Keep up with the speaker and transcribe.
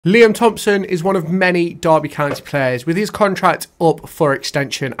Liam Thompson is one of many Derby County players with his contract up for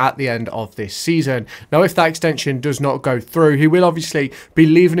extension at the end of this season. Now, if that extension does not go through, he will obviously be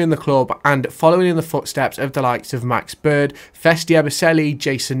leaving in the club and following in the footsteps of the likes of Max Bird, Festi Ebicelli,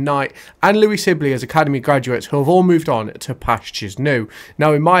 Jason Knight and Louis Sibley as academy graduates who have all moved on to pastures new.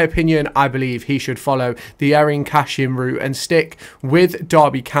 Now, in my opinion, I believe he should follow the Erin cash-in route and stick with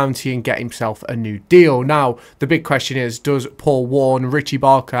Derby County and get himself a new deal. Now, the big question is, does Paul Warne, Richie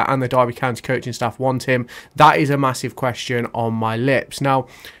Barker and the Derby County coaching staff want him? That is a massive question on my lips. Now,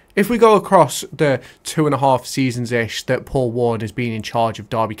 if we go across the 2.5 seasons-ish that Paul Warne has been in charge of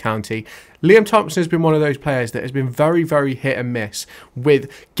Derby County, Liam Thompson has been one of those players that has been very, very hit and miss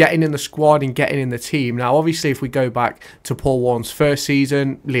with getting in the squad and getting in the team. Now, obviously, if we go back to Paul Warne's first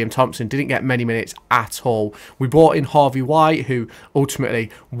season, Liam Thompson didn't get many minutes at all. We brought in Harvey White, who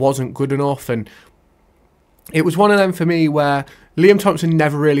ultimately wasn't good enough, and it was one of them for me where Liam Thompson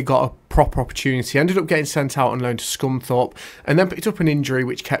never really got a proper opportunity. He ended up getting sent out on loan to Scunthorpe and then picked up an injury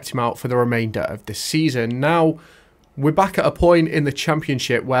which kept him out for the remainder of the season. Now, we're back at a point in the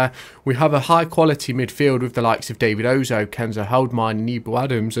Championship where we have a high-quality midfield with the likes of David Ozo, Kenzo Heldmine and Ibu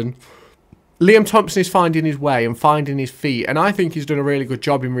Adams, and Liam Thompson is finding his way and finding his feet, and I think he's done a really good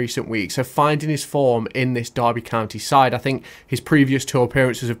job in recent weeks of finding his form in this Derby County side. I think his previous 2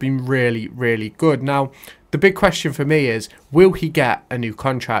 appearances have been really, really good. Now, the big question for me is, will he get a new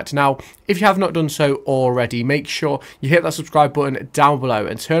contract? Now, if you have not done so already, make sure you hit that subscribe button down below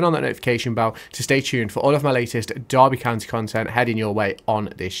and turn on that notification bell to stay tuned for all of my latest Derby County content heading your way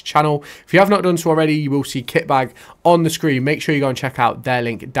on this channel. If you have not done so already, you will see Kitbag on the screen. Make sure you go and check out their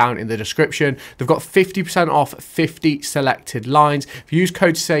link down in the description. They've got 50% off 50 selected lines. If you use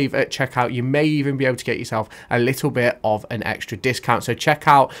code SAVE at checkout, you may even be able to get yourself a little bit of an extra discount. So check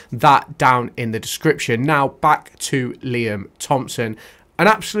out that down in the description. Now, back to Liam Thompson, an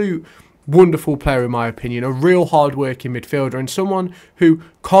absolute wonderful player in my opinion, a real hard-working midfielder and someone who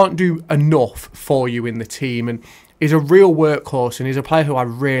can't do enough for you in the team and is a real workhorse, and he's a player who I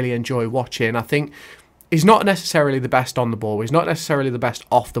really enjoy watching. I think he's not necessarily the best on the ball, he's not necessarily the best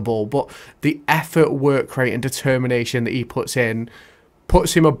off the ball, but the effort, work rate and determination that he puts in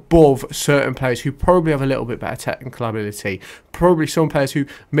puts him above certain players who probably have a little bit better technical ability, probably some players who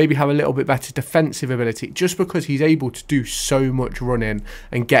maybe have a little bit better defensive ability, just because he's able to do so much running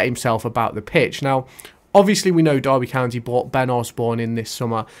and get himself about the pitch. Now, obviously we know Derby County bought Ben Osborne in this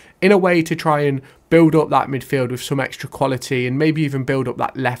summer in a way to try and build up that midfield with some extra quality and maybe even build up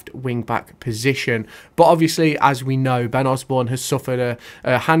that left wing back position. But obviously, as we know, Ben Osborne has suffered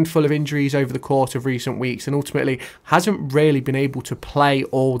a handful of injuries over the course of recent weeks and ultimately hasn't really been able to play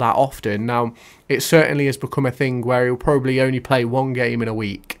all that often. Now, it certainly has become a thing where he'll probably only play 1 game in a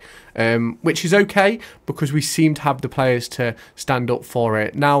week, which is okay because we seem to have the players to stand up for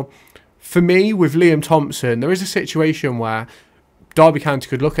it. Now, for me, with Liam Thompson, there is a situation where Derby County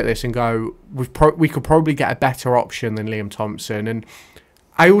could look at this and go, we could probably get a better option than Liam Thompson. And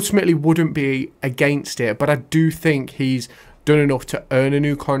I ultimately wouldn't be against it, but I do think he's done enough to earn a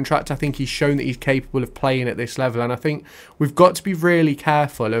new contract. I think he's shown that he's capable of playing at this level. And I think we've got to be really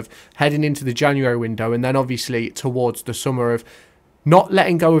careful of heading into the January window and then obviously towards the summer of not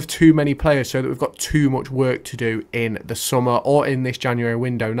letting go of too many players so that we've got too much work to do in the summer or in this January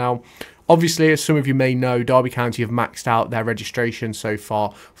window. Now, obviously, as some of you may know, Derby County have maxed out their registration so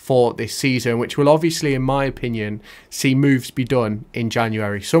far for this season, which will obviously, in my opinion, see moves be done in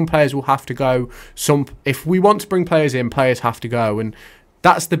January. Some players will have to go. If we want to bring players in, players have to go. And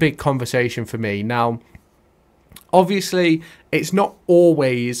that's the big conversation for me. Now, obviously, it's not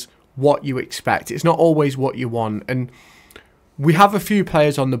always what you expect. It's not always what you want. And we have a few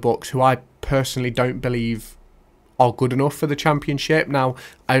players on the books who I personally don't believe are good enough for the Championship. Now,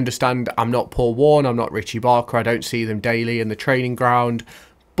 I understand I'm not Paul Warne, I'm not Richie Barker, I don't see them daily in the training ground,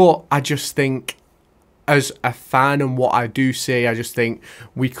 but I just think as a fan and what I do see, I just think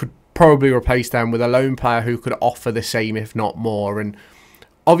we could probably replace them with a lone player who could offer the same, if not more. And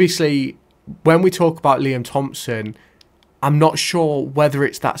obviously, when we talk about Liam Thompson, I'm not sure whether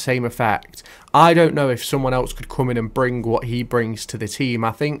it's that same effect. I don't know if someone else could come in and bring what he brings to the team.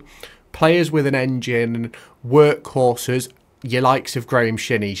 I think players with an engine and workhorses, your likes of Graham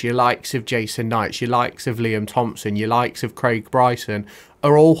Shinnies, your likes of Jason Knight, your likes of Liam Thompson, your likes of Craig Bryson,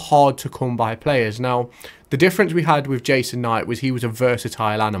 are all hard to come by players. Now, the difference we had with Jason Knight was he was a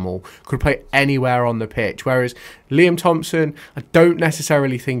versatile animal, could play anywhere on the pitch, whereas Liam Thompson, I don't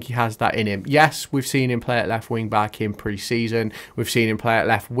necessarily think he has that in him. Yes, we've seen him play at left wing back in pre-season, we've seen him play at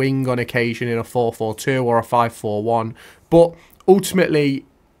left wing on occasion in a 4-4-2 or a 5-4-1, but ultimately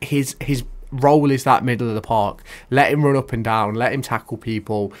his role is that middle of the park. Let him run up and down, let him tackle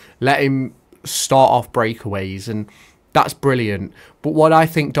people, let him start off breakaways, and that's brilliant. But what I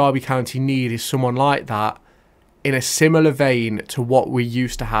think Derby County need is someone like that in a similar vein to what we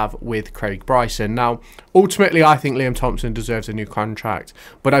used to have with Craig Bryson. Now, ultimately, I think Liam Thompson deserves a new contract,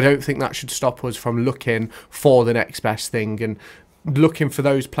 but I don't think that should stop us from looking for the next best thing and looking for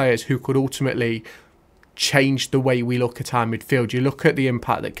those players who could ultimately change the way we look at our midfield. You look at the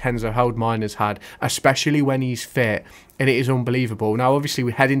impact that Kenzo Holdmine has had, especially when he's fit, and it is unbelievable. Now, obviously,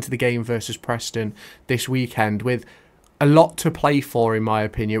 we head into the game versus Preston this weekend with a lot to play for, in my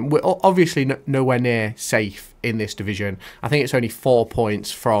opinion. We're obviously nowhere near safe in this division. I think it's only 4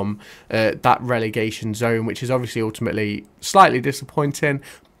 points from that relegation zone, which is obviously ultimately slightly disappointing,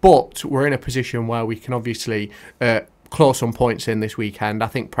 but we're in a position where we can obviously claw some points in this weekend. I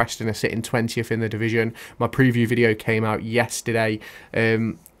think Preston are sitting 20th in the division. My preview video came out yesterday,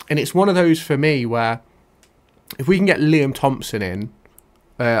 and it's one of those for me where if we can get Liam Thompson in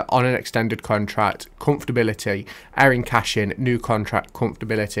on an extended contract, comfortability, Erin Cashin, new contract,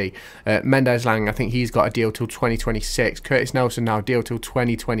 comfortability, Mendes Lang, I think he's got a deal till 2026, Curtis Nelson now deal till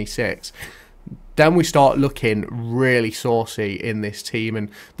 2026, then we start looking really saucy in this team, and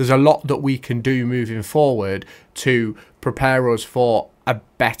there's a lot that we can do moving forward to prepare us for a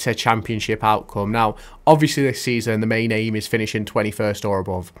better championship outcome. Now, obviously this season the main aim is finishing 21st or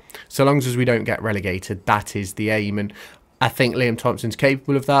above. So long as we don't get relegated, that is the aim, and I think Liam Thompson's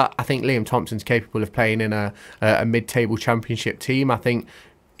capable of that. I think Liam Thompson's capable of playing in a mid-table championship team. I think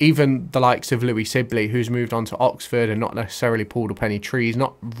even the likes of Louis Sibley, who's moved on to Oxford and not necessarily pulled up any trees,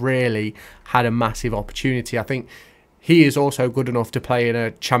 not really had a massive opportunity. I think he is also good enough to play in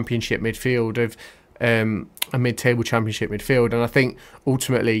a championship midfield of a mid-table championship midfield, and I think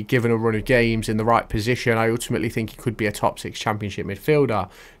ultimately, given a run of games in the right position, I ultimately think he could be a top 6 championship midfielder.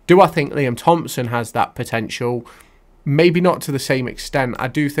 Do I think Liam Thompson has that potential? Maybe not to the same extent. I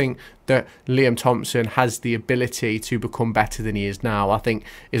do think that Liam Thompson has the ability to become better than he is now. I think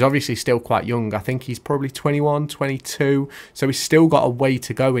he's obviously still quite young. I think he's probably 21, 22. So he's still got a way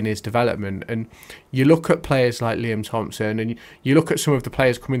to go in his development. And you look at players like Liam Thompson, and you look at some of the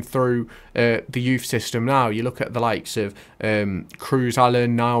players coming through the youth system now. You look at the likes of Cruz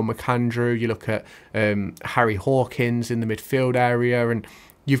Allen, Niall McAndrew. You look at Harry Hawkins in the midfield area, and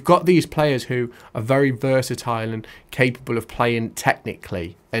you've got these players who are very versatile and capable of playing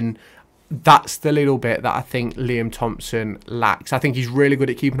technically, and that's the little bit that I think Liam Thompson lacks. I think he's really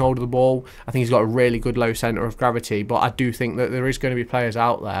good at keeping hold of the ball. I think he's got a really good low centre of gravity, but I do think that there is going to be players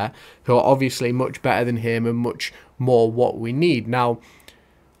out there who are obviously much better than him and much more what we need. Now,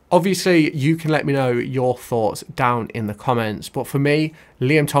 obviously, you can let me know your thoughts down in the comments, but for me,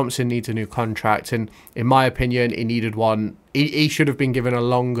 Liam Thompson needs a new contract, and in my opinion, he needed one. He should have been given a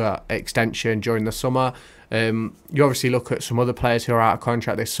longer extension during the summer. You obviously look at some other players who are out of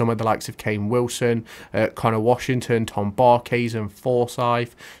contract this summer, the likes of Kane Wilson, Connor Washington, Tom Barkes and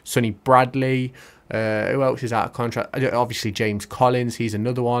Forsyth, Sonny Bradley. Who else is out of contract? Obviously, James Collins, he's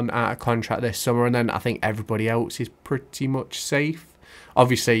another one out of contract this summer, and then I think everybody else is pretty much safe.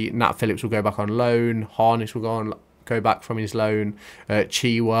 Obviously, Nat Phillips will go back on loan. Harness will go back from his loan.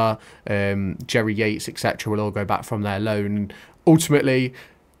 Chiwa, Jerry Yates, etc. will all go back from their loan. And ultimately,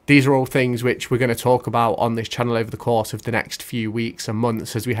 these are all things which we're going to talk about on this channel over the course of the next few weeks and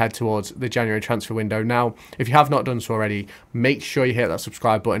months as we head towards the January transfer window. Now, if you have not done so already, make sure you hit that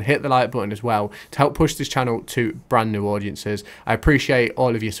subscribe button, hit the like button as well to help push this channel to brand new audiences. I appreciate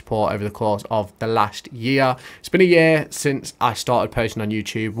all of your support over the course of the last year. It's been a year since I started posting on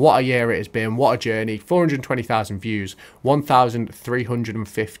YouTube. What a year it has been. What a journey. 420,000 views,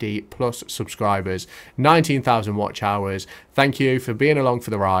 1,350 plus subscribers, 19,000 watch hours. Thank you for being along for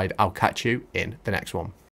the ride. I'll catch you in the next one.